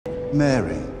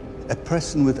Mary, a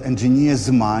person with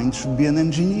engineer's mind should be an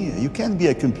engineer. You can't be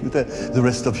a computer the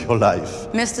rest of your life.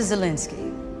 Mr.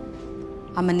 Zielinski,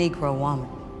 I'm a Negro woman.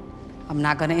 I'm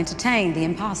not going to entertain the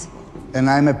impossible. And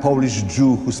I'm a Polish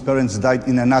Jew whose parents died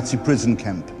in a Nazi prison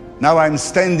camp. Now I'm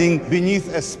standing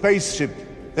beneath a spaceship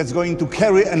that's going to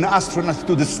carry an astronaut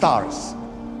to the stars.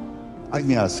 Let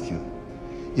me ask you,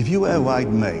 if you were a white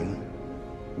male,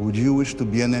 would you wish to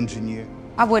be an engineer?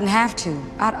 I wouldn't have to.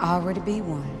 I'd already be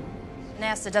one.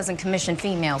 NASA doesn't commission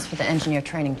females for the engineer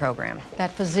training program.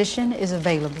 That position is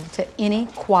available to any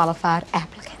qualified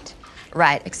applicant.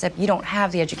 Right, except you don't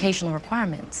have the educational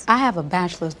requirements. I have a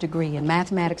bachelor's degree in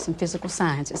mathematics and physical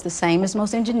science. It's the same as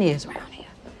most engineers around here.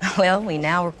 Well, we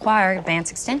now require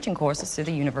advanced extension courses through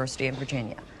the University of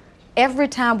Virginia. Every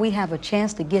time we have a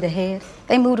chance to get ahead,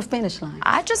 they move the finish line.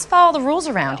 I just follow the rules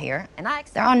around here, and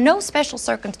there are no special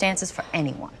circumstances for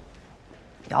anyone.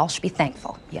 Y'all should be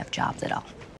thankful you have jobs at all.